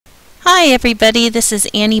Hi everybody, this is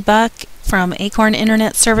Annie Buck from Acorn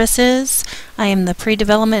Internet Services. I am the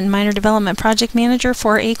Pre-Development and Minor Development Project Manager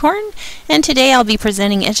for Acorn, and today I'll be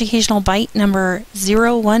presenting Educational Byte number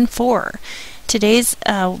 014. Today's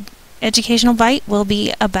Educational Byte will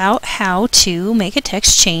be about how to make a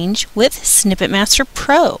text change with Snippetmaster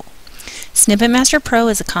Pro. Snippetmaster Pro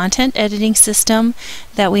is a content editing system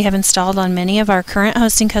that we have installed on many of our current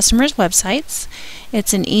hosting customers' websites.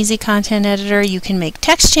 It's an easy content editor. You can make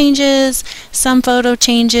text changes, some photo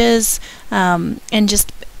changes, and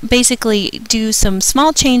just basically do some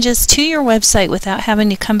small changes to your website without having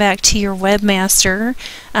to come back to your webmaster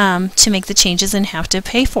to make the changes and have to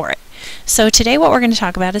pay for it. So today what we're going to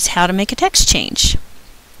talk about is how to make a text change.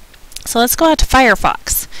 So let's go out to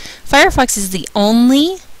Firefox. Firefox is the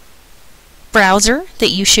only browser that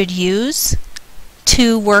you should use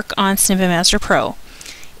to work on Snippetmaster Pro.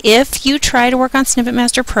 If you try to work on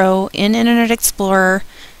Snippetmaster Pro in Internet Explorer,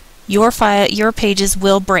 your pages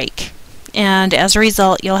will break, and as a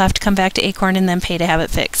result you'll have to come back to Acorn and then pay to have it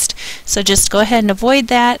fixed. So just go ahead and avoid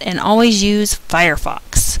that and always use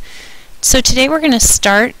Firefox. So today we're going to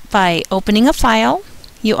start by opening a file.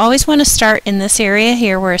 You always want to start in this area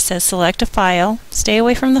here where it says select a file. Stay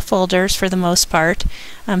away from the folders for the most part.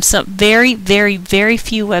 So very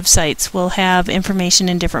few websites will have information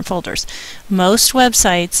in different folders. Most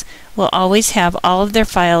websites will always have all of their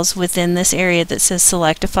files within this area that says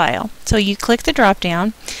select a file. So you click the drop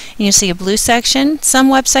down and you'll see a blue section. Some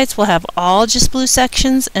websites will have all just blue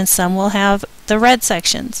sections and some will have the red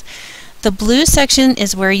sections. The blue section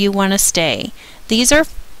is where you want to stay. These are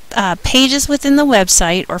pages within the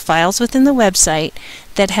website or files within the website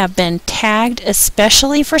that have been tagged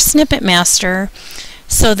especially for Snippetmaster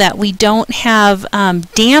so that we don't have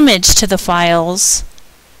damage to the files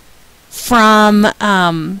from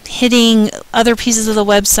hitting other pieces of the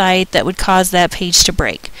website that would cause that page to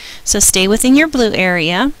break. So stay within your blue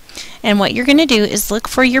area, and what you're going to do is look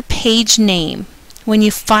for your page name. When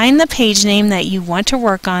you find the page name that you want to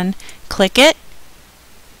work on, click it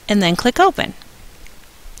and then click open.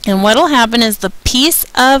 And what will happen is the piece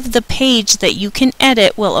of the page that you can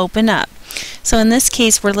edit will open up. So in this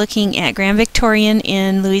case we're looking at Grand Victorian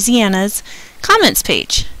in Louisiana's comments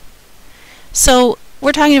page. So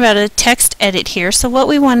we're talking about a text edit here, so what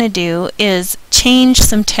we want to do is change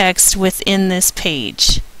some text within this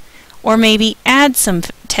page, or maybe add some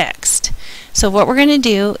text. So what we're going to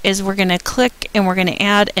do is we're going to click and we're going to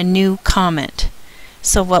add a new comment.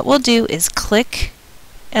 So what we'll do is click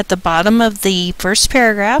at the bottom of the first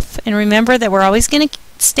paragraph, and remember that we're always going to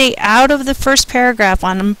stay out of the first paragraph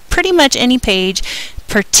on pretty much any page,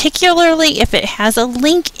 particularly if it has a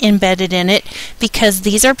link embedded in it, because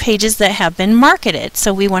these are pages that have been marketed,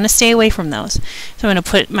 so we want to stay away from those. So I'm going to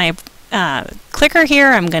put my clicker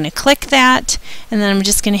here, I'm going to click that, and then I'm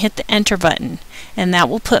just going to hit the enter button, and that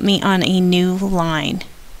will put me on a new line.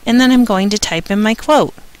 And then I'm going to type in my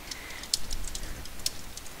quote.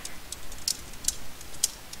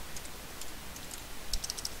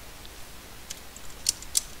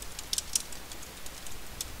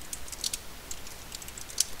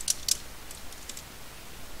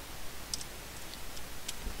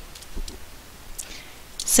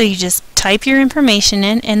 So you just type your information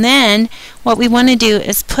in, and then what we want to do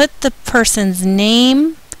is put the person's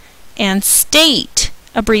name and state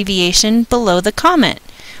abbreviation below the comment.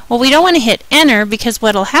 Well, we don't want to hit enter because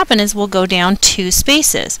what will happen is we'll go down 2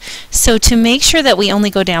 spaces. So to make sure that we only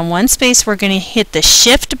go down 1 space, we're going to hit the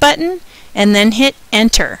shift button and then hit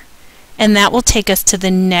enter, and that will take us to the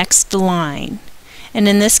next line. And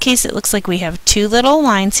in this case it looks like we have 2 little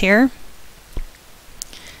lines here.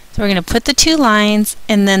 So we're going to put the 2 lines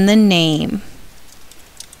and then the name.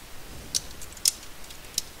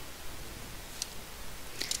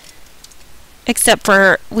 Except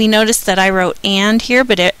for, we noticed that I wrote and here,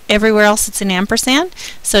 but everywhere else it's an ampersand.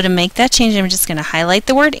 So to make that change, I'm just going to highlight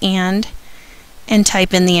the word and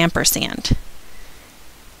type in the ampersand.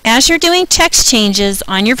 As you're doing text changes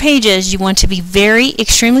on your pages, you want to be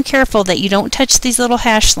extremely careful that you don't touch these little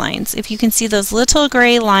hash lines. If you can see those little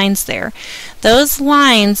gray lines there, those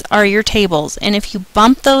lines are your tables, and if you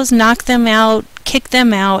bump those, knock them out, kick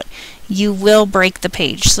them out, you will break the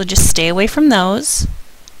page. So just stay away from those.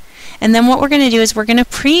 And then what we're going to do is we're going to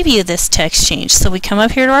preview this text change. So we come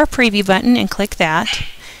up here to our preview button and click that,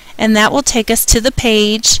 and that will take us to the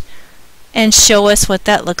page and show us what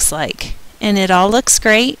that looks like. And it all looks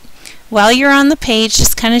great. While you're on the page,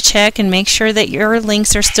 just kind of check and make sure that your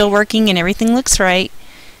links are still working and everything looks right.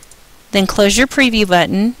 Then close your preview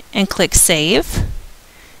button and click Save.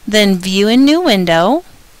 Then View in New Window,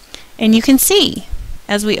 and you can see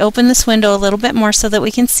as we open this window a little bit more so that we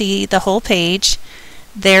can see the whole page,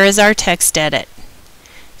 there is our text edit.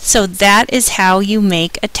 So that is how you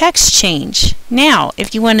make a text change. Now,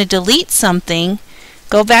 if you want to delete something,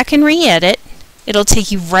 go back and re-edit. It'll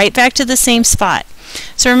take you right back to the same spot.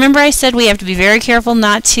 So remember I said we have to be very careful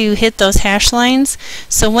not to hit those hash lines.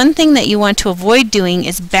 So one thing that you want to avoid doing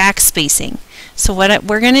is backspacing. So what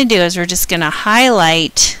we're going to do is we're just going to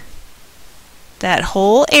highlight that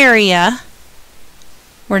whole area.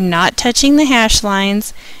 We're not touching the hash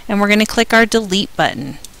lines, and we're going to click our delete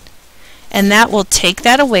button. And that will take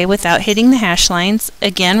that away without hitting the hash lines.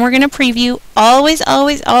 Again, we're going to preview. Always,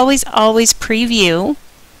 always, always, always preview.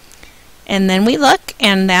 And then we look,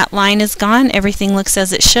 and that line is gone. Everything looks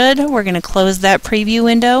as it should. We're going to close that preview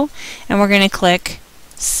window, and we're going to click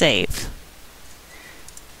Save.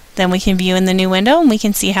 Then we can view in the new window, and we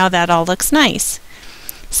can see how that all looks nice.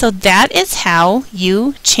 So that is how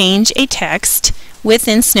you change a text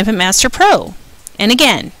within Snippetmaster Pro. And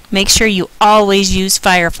again, make sure you always use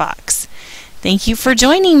Firefox. Thank you for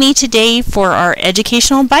joining me today for our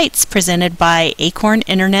educational Bytes presented by Acorn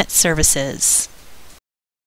Internet Services.